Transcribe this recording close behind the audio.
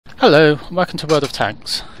Hello, and welcome to World of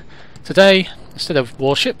Tanks. Today, instead of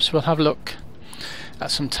warships, we'll have a look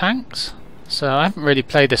at some tanks. So I haven't really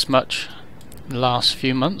played this much in the last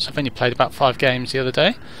few months. I've only played about 5 games the other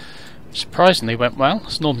day, which surprisingly went well.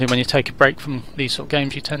 It's normally when you take a break from these sort of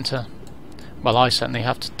games you tend to, well, I certainly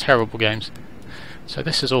have terrible games. So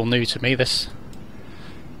this is all new to me, these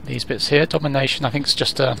bits here. Domination, I think it's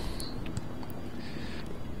just a, I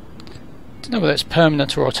don't know whether it's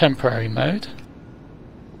permanent or a temporary mode.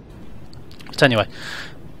 But anyway,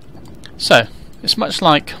 so it's much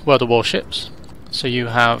like World of Warships. So you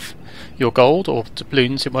have your gold or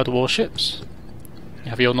doubloons in World of Warships,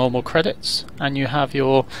 you have your normal credits, and you have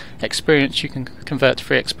your experience you can convert to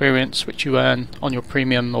free experience, which you earn on your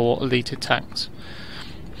premium or elite tanks.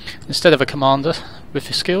 Instead of a commander with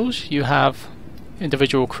your skills, you have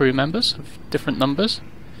individual crew members of different numbers,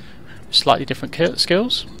 slightly different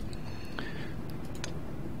skills.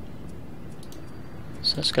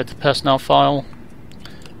 So let's go to the personnel file.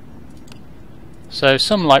 So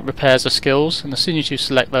some like repairs are skills, and as soon as you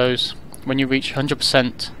select those, when you reach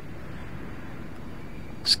 100%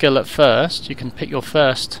 skill at first, you can pick your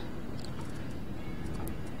first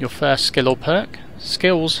skill or perk.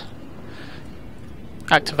 Skills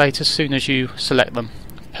activate as soon as you select them.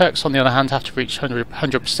 Perks, on the other hand, have to reach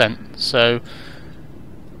 100%. So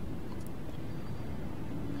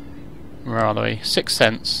where are we? 6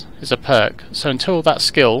 cents is a perk. So until that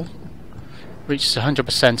skill reaches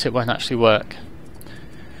 100%, it won't actually work.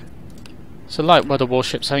 So like World of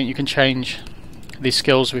Warships, I think you can change these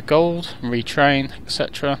skills with gold, and retrain,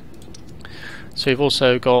 etc. So you've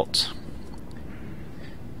also got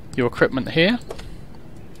your equipment here.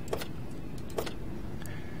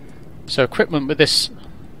 So equipment with this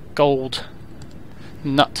gold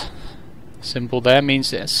nut symbol there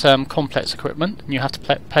means it's complex equipment, and you have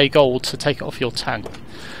to pay gold to take it off your tank.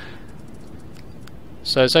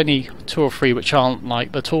 So there's only 2 or 3 which aren't,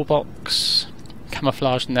 like the toolbox,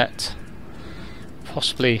 camouflage net,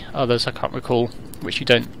 possibly others I can't recall, which you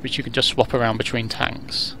can just swap around between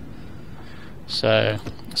tanks. So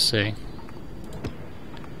let's see,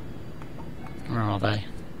 where are they?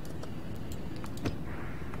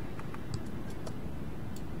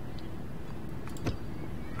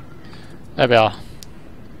 There we are.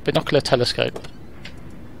 Binocular telescope.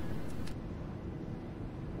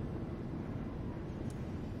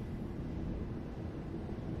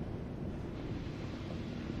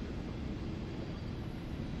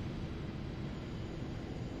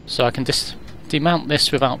 So I can demount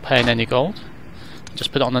this without paying any gold.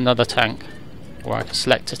 Just put it on another tank, or I can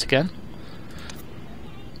select it again.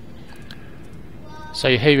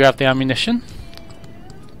 So here you have the ammunition.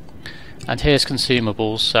 And here's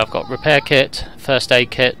consumables. So I've got repair kit, first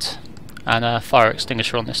aid kit, and a fire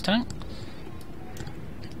extinguisher on this tank.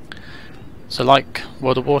 So like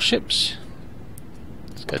World of Warships,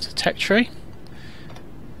 let's go to tech tree.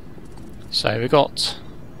 So we've got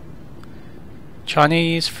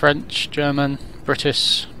Chinese, French, German,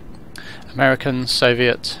 British, American,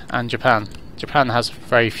 Soviet, and Japan. Japan has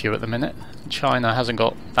very few at the minute. China hasn't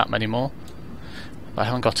got that many more. I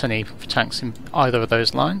haven't got any tanks in either of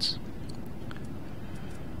those lines.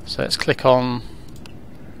 So let's click on,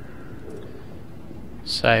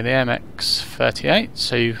 say, the MX-38.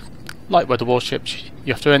 So you, like World of Warships,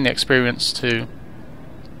 you have to earn the experience to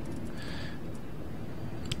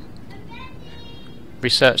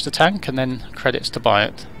research the tank, and then credits to buy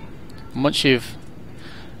it. And once you've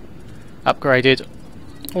upgraded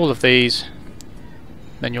all of these,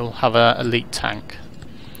 then you'll have an elite tank.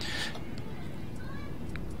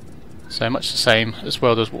 So much the same as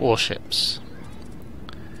World of Warships.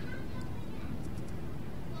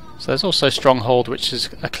 So there's also Stronghold, which is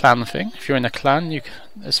a clan thing. If you're in a clan,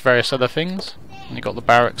 there's various other things. And you've got the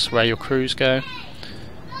barracks where your crews go.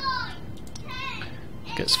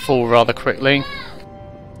 It gets full rather quickly.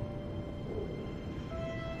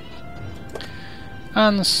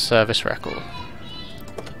 And service record.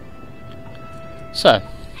 So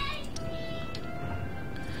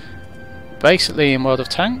basically in World of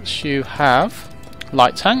Tanks you have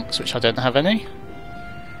light tanks, which I don't have any.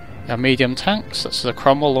 You have medium tanks, such as the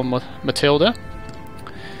Cromwell or Matilda.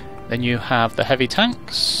 Then you have the heavy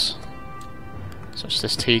tanks, such as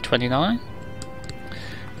this T-29.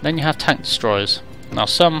 Then you have tank destroyers. Now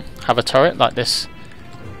some have a turret like this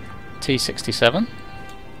T-67.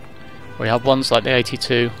 We have ones like the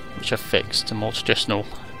 82 which are fixed, a more traditional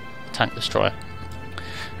tank destroyer.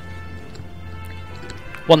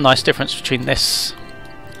 One nice difference between this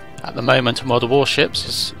at the moment and World of Warships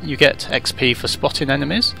is you get XP for spotting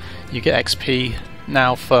enemies. You get XP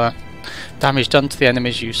now for damage done to the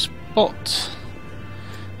enemies you spot,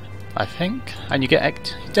 I think, and you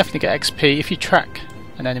definitely get XP if you track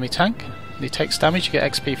an enemy tank and he takes damage. You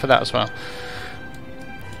get XP for that as well.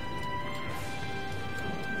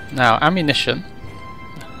 Now, ammunition.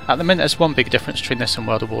 At the minute, there's one big difference between this and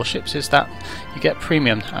World of Warships, is that you get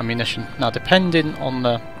premium ammunition. Now, depending on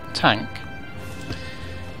the tank,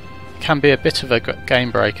 it can be a bit of a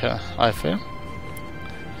game breaker, I feel.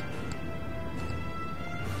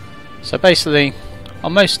 So basically,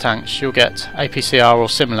 on most tanks you'll get APCR or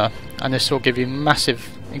similar, and this will give you massive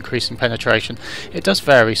increase in penetration. It does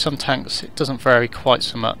vary. Some tanks it doesn't vary quite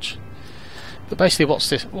so much. But basically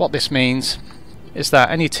what this means is that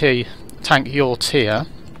any tank your tier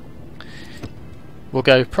will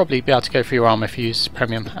probably be able to go through your armour if you use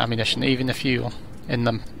premium ammunition, even if you're in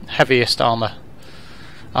the heaviest armoured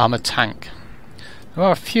tank. There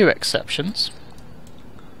are a few exceptions,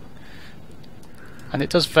 and it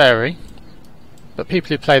does vary, but people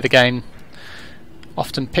who play the game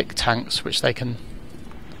often pick tanks which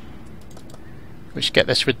get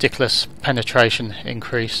this ridiculous penetration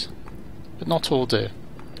increase, but not all do.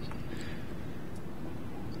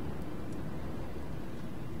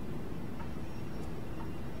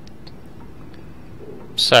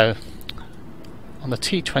 So on the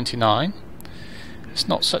T29 it's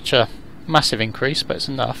not such a massive increase, but it's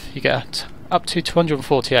enough. You get up to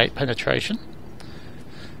 248 penetration,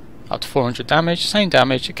 up to 400 damage, same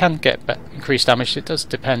damage. It can get increased damage, it does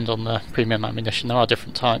depend on the premium ammunition. There are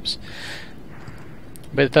different types.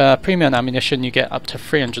 With premium ammunition you get up to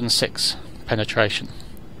 306 penetration,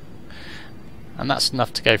 and that's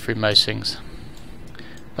enough to go through most things.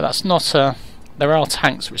 But that's not there are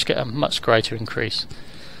tanks which get a much greater increase.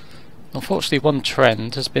 Unfortunately, one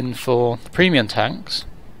trend has been for premium tanks,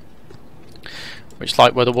 which,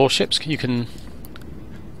 like World of Warships, you can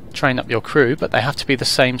train up your crew, but they have to be the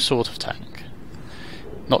same sort of tank,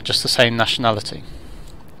 not just the same nationality.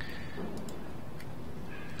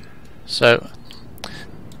 So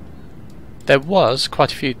there was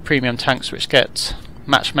quite a few premium tanks which get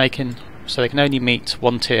matchmaking, so they can only meet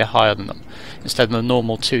one tier higher than them instead of the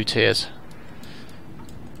normal 2 tiers.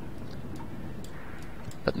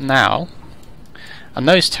 But now, and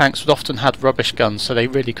those tanks would often have rubbish guns, so they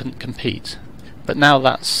really couldn't compete. But now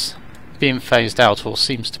that's being phased out, or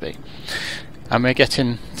seems to be, and we're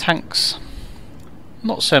getting tanks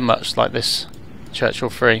not so much like this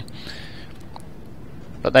Churchill 3,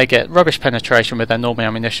 but they get rubbish penetration with their normal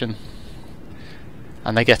ammunition,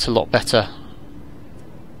 and they get a lot better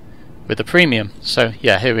with the premium. So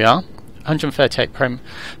yeah, here we are, 138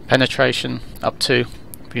 penetration up to,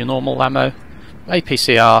 for your normal ammo,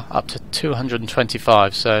 APCR up to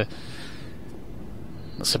 225, so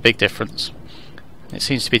that's a big difference. It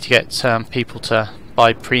seems to be to get people to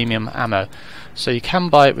buy premium ammo. So you can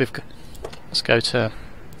buy it with, let's go to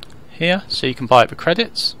here, so you can buy it with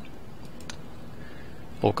credits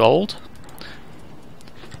or gold.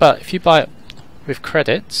 But if you buy it with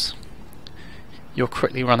credits, you'll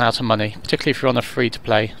quickly run out of money, particularly if you're on a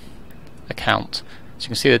free-to-play account. So you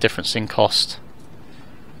can see the difference in cost.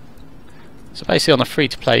 So basically, on a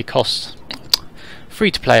free-to-play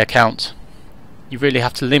account, you really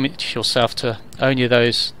have to limit yourself to only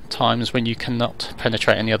those times when you cannot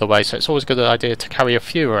penetrate any other way. So it's always a good idea to carry a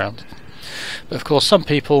few around. But of course, some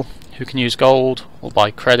people who can use gold or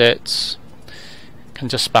buy credits can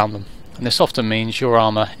just spam them, and this often means your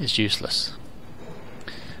armour is useless,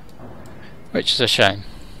 which is a shame.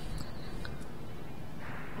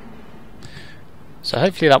 So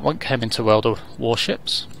hopefully that won't come into World of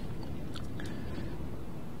Warships.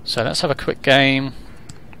 So let's have a quick game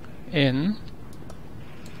in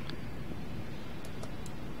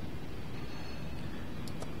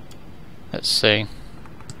let's see.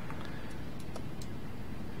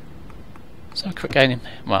 Let's have a quick game in,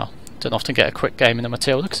 well, don't often get a quick game in a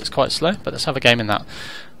Matilda because it's quite slow, but let's have a game in that.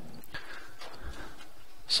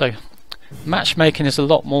 So matchmaking is a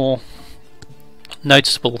lot more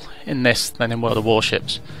noticeable in this than in World of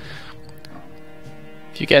Warships.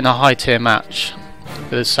 If you get in a high tier match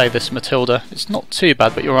with, say, this Matilda, it's not too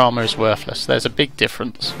bad, but your armour is worthless. There's a big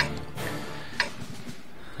difference.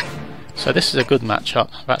 So this is a good matchup.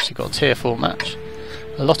 I've actually got a tier 4 match.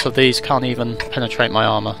 A lot of these can't even penetrate my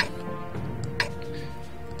armour.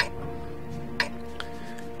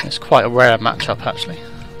 It's quite a rare matchup actually.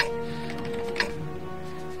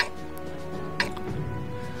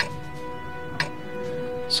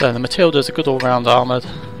 So the Matilda is a good all-round armoured,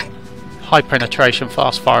 high penetration,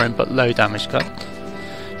 fast firing but low damage gun.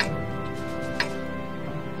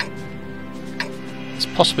 It's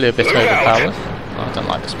possibly a bit overpowered. Oh, I don't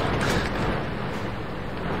like this one.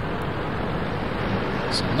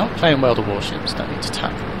 So I'm not playing World of Warships, don't need to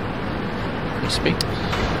tap. Can you speak?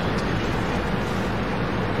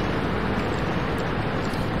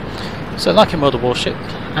 So like in World of Warship,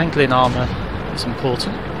 angling armour is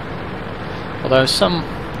important, although some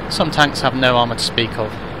tanks have no armour to speak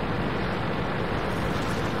of.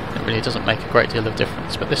 It really doesn't make a great deal of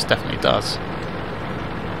difference, but this definitely does.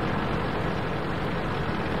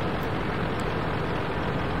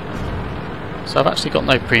 So I've actually got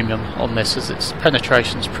no premium on this, as its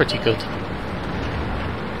penetration's pretty good.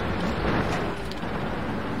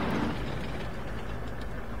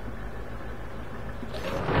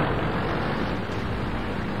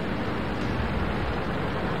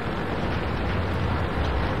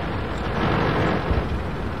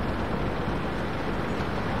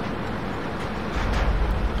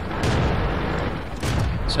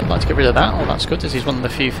 So I'd like to get rid of that. Oh, that's good, as he's one of the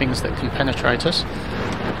few things that can penetrate us.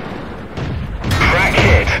 Crack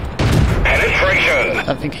hit. Penetration. I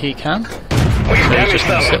don't think he can. We've So he's damaged just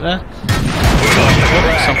going them. to sit there. We've lost the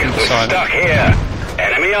crack. Something We're beside stuck here.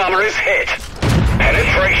 Enemy armor is hit.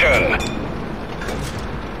 Penetration.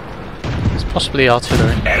 It's possibly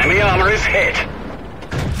artillery. Enemy armor is hit.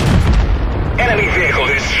 Enemy vehicle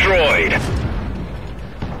destroyed.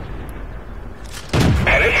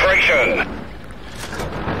 Penetration.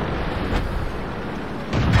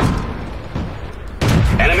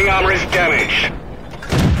 Enemy armor is damaged.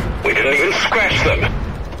 We didn't even scratch them.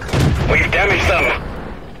 We've damaged them.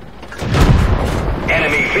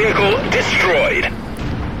 Enemy vehicle destroyed.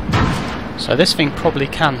 So this thing probably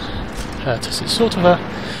can hurt us. It's sort of a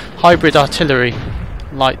hybrid artillery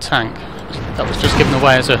light tank that was just given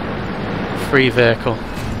away as a free vehicle.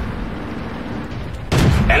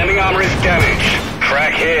 Enemy armor is damaged.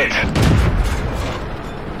 Crack hit.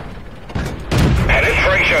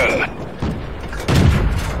 Penetration.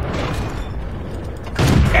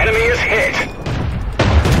 Enemy is hit.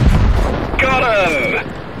 Got him!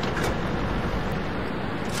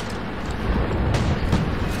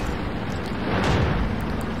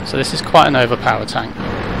 So this is quite an overpowered tank,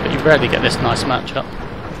 but you rarely get this nice matchup.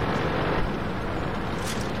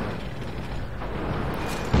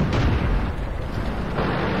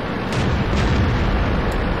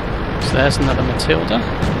 So there's another Matilda,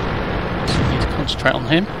 so we need to concentrate on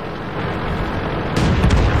him.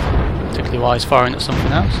 Particularly while he's firing at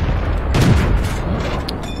something else.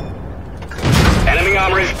 Enemy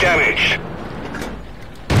armor is damaged.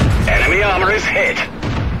 Enemy armor is hit.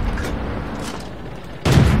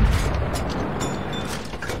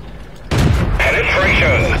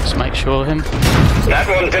 Penetration. Let's make sure of him. That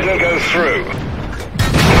one didn't go through.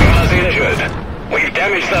 One is injured. We've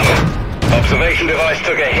damaged them. Observation device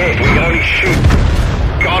took a hit. We can only shoot.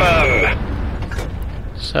 Got him.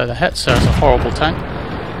 So the Hetzer is a horrible tank.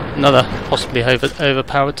 Another possibly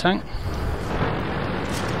overpowered tank.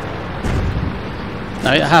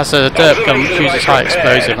 No, it has a derp gun which uses high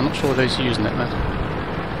explosive. I'm not sure who's using it though.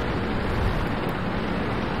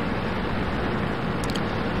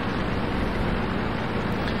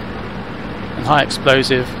 And high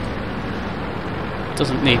explosive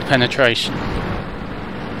doesn't need penetration.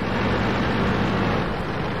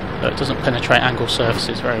 So it doesn't penetrate angle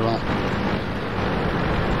surfaces very well.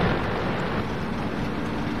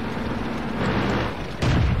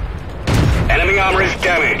 Enemy armor is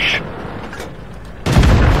damaged.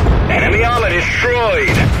 Enemy armor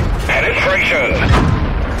destroyed. Penetration.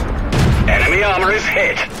 Enemy armor is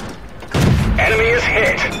hit. Enemy is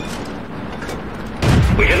hit.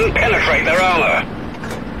 We didn't penetrate their armor.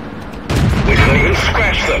 We didn't even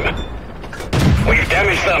scratch them. We've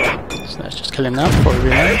damaged them. So let's just kill him now before he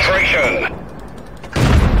reloads. Penetration.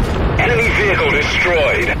 Enemy vehicle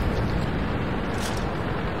destroyed.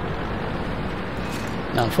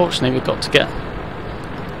 Now unfortunately we've got to get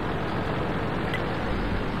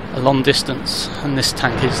a long distance, and this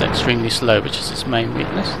tank is extremely slow, which is its main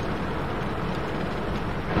weakness.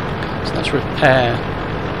 So let's repair.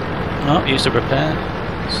 Oh, use a repair.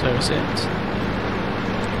 So is it.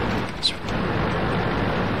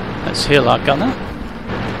 Let's heal our gunner.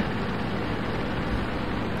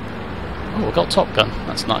 Oh, we've got Top Gun.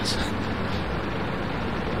 That's nice.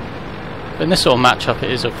 But in this sort of matchup,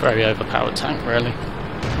 it is a very overpowered tank, really.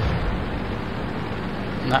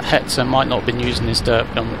 And that Hetzer might not have been using his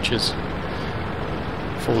derp gun, which is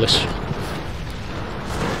foolish.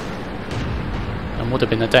 And would have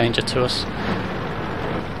been a danger to us.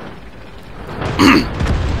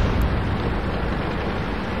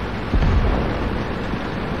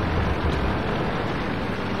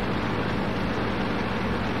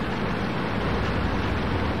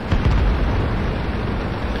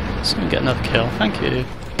 So we get another kill, thank you.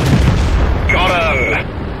 Got him!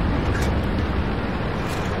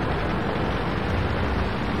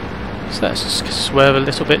 So let's just swerve a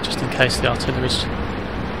little bit just in case the artillery's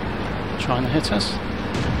trying to hit us.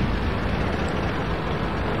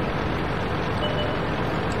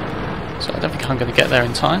 So I don't think I'm going to get there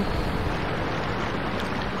in time.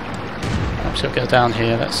 Perhaps he'll go down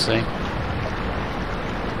here, let's see.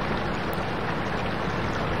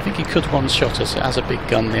 I think he could one-shot us, it has a big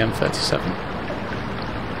gun, the M37.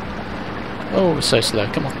 Oh, we're so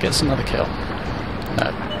slow, come on, get us another kill.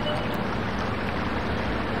 No.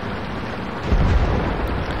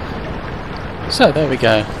 So there we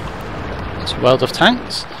go. It's a world of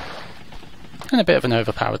tanks. And a bit of an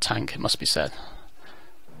overpowered tank, it must be said.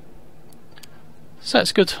 So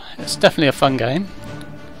it's good, it's definitely a fun game.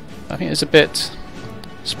 I think it's a bit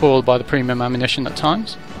spoiled by the premium ammunition at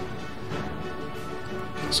times.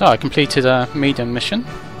 So I completed a medium mission,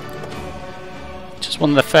 which is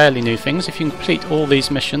one of the fairly new things. If you complete all these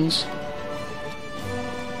missions,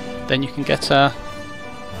 then you can get a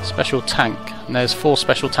special tank. And there's 4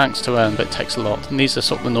 special tanks to earn, but it takes a lot. And these are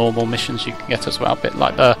sort of the normal missions you can get as well, a bit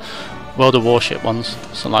like the World of Warship ones.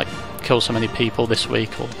 So like kill so many people this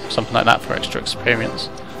week or something like that for extra experience.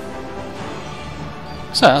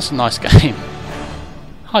 So that's a nice game.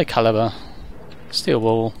 High caliber, steel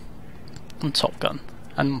wool, and Top Gun,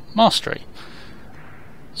 and mastery.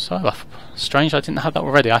 So strange I didn't have that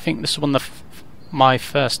already. I think this is one of my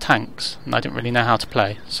first tanks, and I didn't really know how to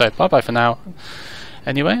play. So bye bye for now.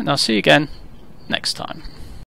 Anyway, and I'll see you again next time.